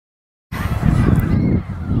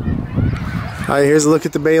Alright, here's a look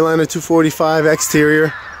at the Bayliner 245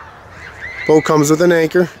 exterior. Boat comes with an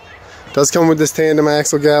anchor. Does come with this tandem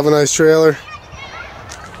axle galvanized trailer.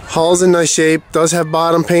 Hull's in nice shape. Does have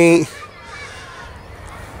bottom paint.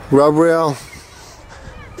 Rub rail.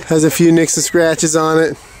 Has a few nicks and scratches on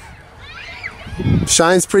it.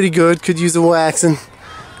 Shine's pretty good. Could use a waxing.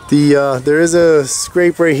 There is a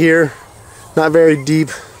scrape right here. Not very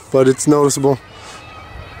deep, but it's noticeable.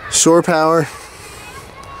 Shore power.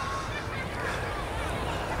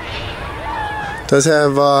 Does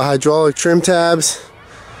have hydraulic trim tabs.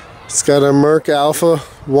 It's got a Merc Alpha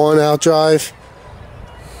 1 outdrive,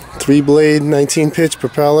 3-blade, 19-pitch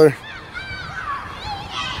propeller.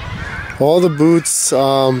 All the boots,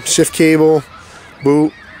 shift cable,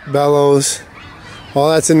 boot, bellows, all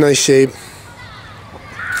that's in nice shape.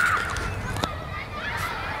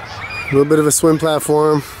 A little bit of a swim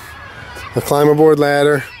platform, a climber board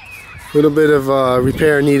ladder, a little bit of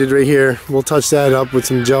repair needed right here. We'll touch that up with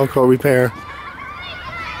some gel coat repair.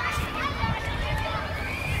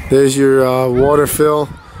 There's your water fill,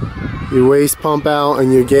 your waste pump out,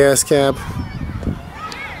 and your gas cap.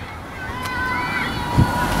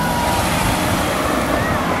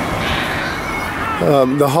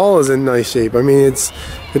 The hull is in nice shape. I mean,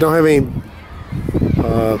 we don't have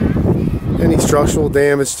any structural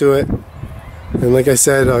damage to it. And like I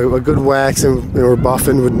said, a good wax or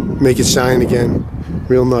buffing would make it shine again.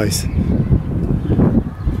 Real nice.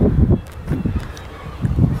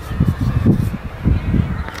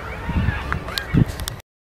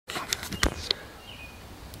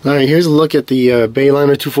 Alright, here's a look at the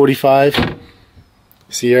Bayliner 245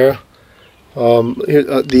 Ciera.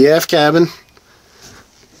 The aft cabin,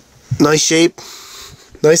 nice shape,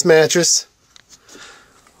 nice mattress,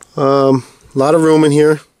 a lot of room in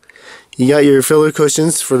here. You got your filler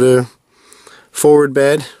cushions for the forward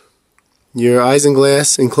bed, your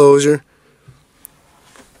isinglass enclosure.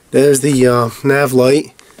 There's the nav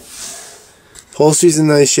light. Upholstery's in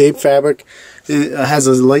nice shape, fabric. It has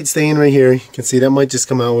a light stain right here. You can see that might just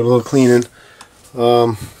come out with a little cleaning.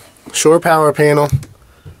 Shore power panel,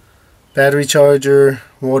 battery charger,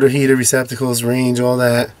 water heater, receptacles, range, all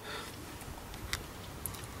that.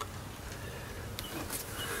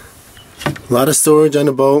 A lot of storage on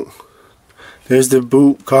the boat. There's the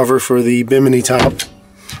boot cover for the bimini top.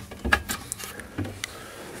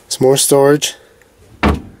 Some more storage.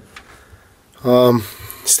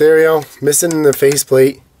 Stereo, missing the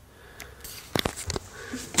faceplate.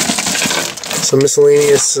 Some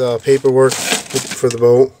miscellaneous paperwork for the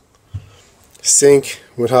boat. Sink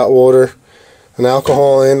with hot water, an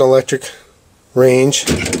alcohol and electric range.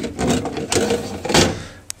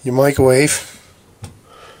 Your microwave.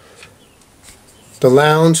 The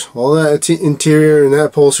lounge, all that interior and that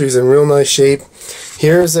upholstery is in real nice shape.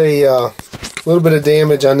 Here's a little bit of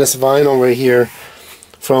damage on this vinyl right here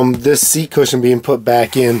from this seat cushion being put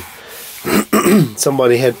back in.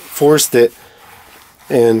 Somebody had forced it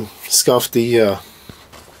and scuffed the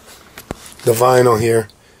vinyl here.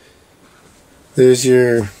 There's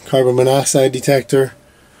your carbon monoxide detector.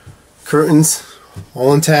 Curtains,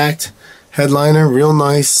 all intact. Headliner, real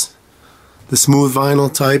nice. The smooth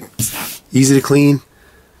vinyl type, easy to clean.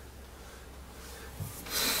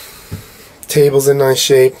 Table's in nice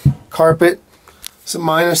shape. Carpet, some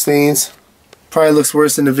minor stains. Probably looks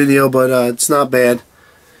worse in the video, but it's not bad.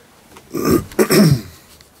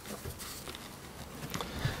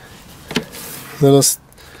 Little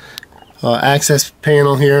access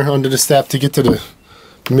panel here under the step to get to the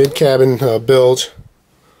mid-cabin bilge.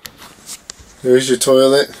 There's your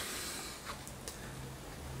toilet.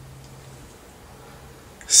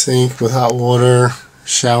 Sink with hot water,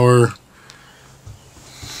 shower.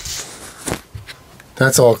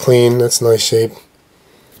 That's all clean, that's nice shape.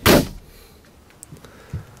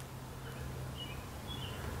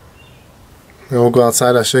 Now we'll go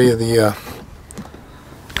outside, I'll show you the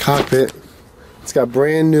cockpit. It's got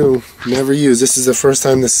brand new, never used. This is the first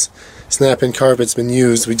time this snap-in carpet's been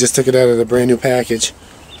used. We just took it out of the brand new package.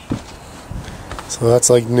 So that's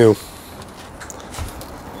like new.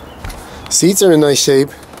 Seats are in nice shape.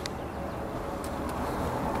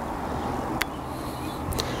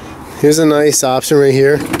 Here's a nice option right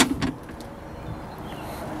here.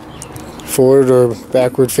 Forward or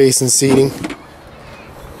backward facing seating.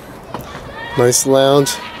 Nice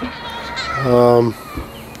lounge.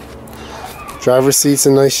 Driver's seat's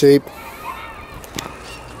in nice shape.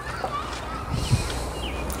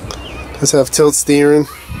 Does have tilt steering.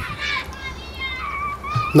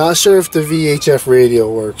 Not sure if the VHF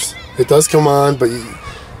radio works. It does come on, but it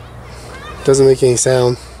doesn't make any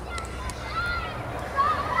sound.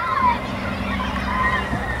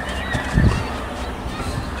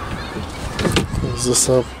 close this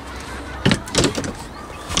up.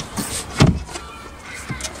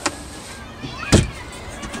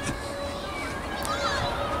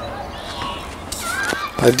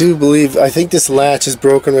 I think this latch is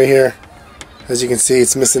broken right here. As you can see,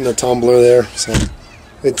 it's missing the tumbler there, so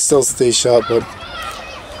it still stays shut, but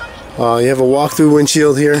you have a walk-through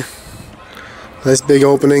windshield here. Nice big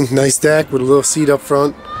opening, nice deck with a little seat up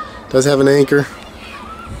front. Does have an anchor.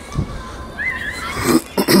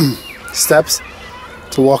 Steps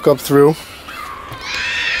to walk up through.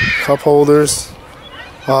 Cup holders.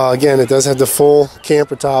 Again, it does have the full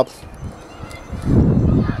camper top.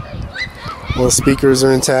 All the speakers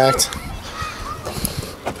are intact.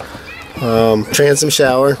 Transom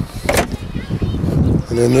shower.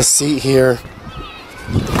 And then this seat here.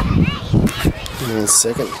 Give me 1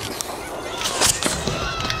 second.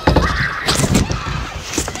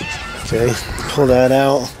 Okay, pull that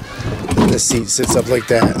out. The seat sits up like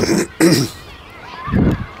that.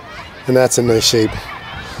 And that's in nice shape.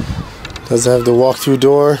 Does have the walk-through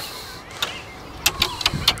door.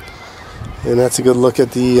 And that's a good look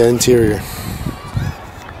at the interior.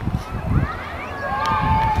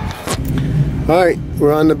 Alright,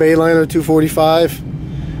 we're on the Bayliner 245.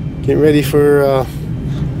 Getting ready for a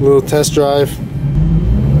little test drive.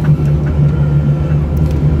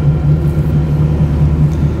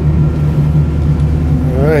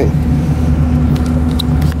 Alright.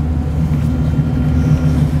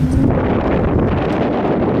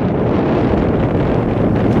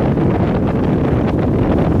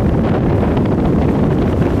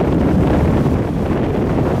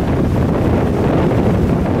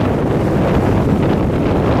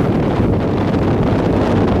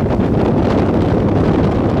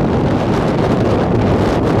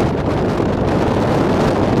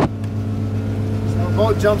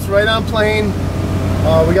 Jumps right on plane.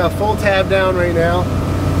 We got a full tab down right now,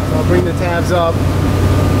 so I'll bring the tabs up.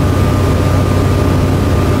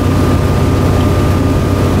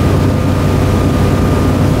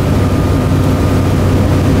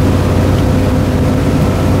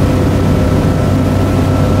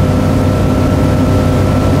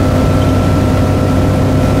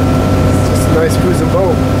 It's just a nice cruising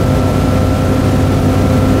boat.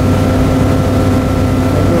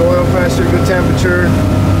 Good oil pressure, good temperature.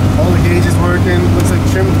 All the gauges working. Looks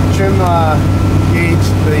like trim gauge.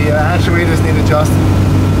 The actuators need adjusting.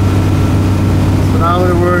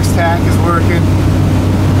 Speedometer works. Tack is working.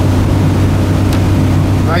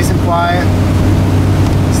 Nice and quiet.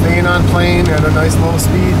 Staying on plane at a nice low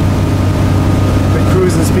speed. Good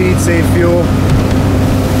cruising speed, save fuel.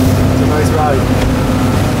 It's a nice ride.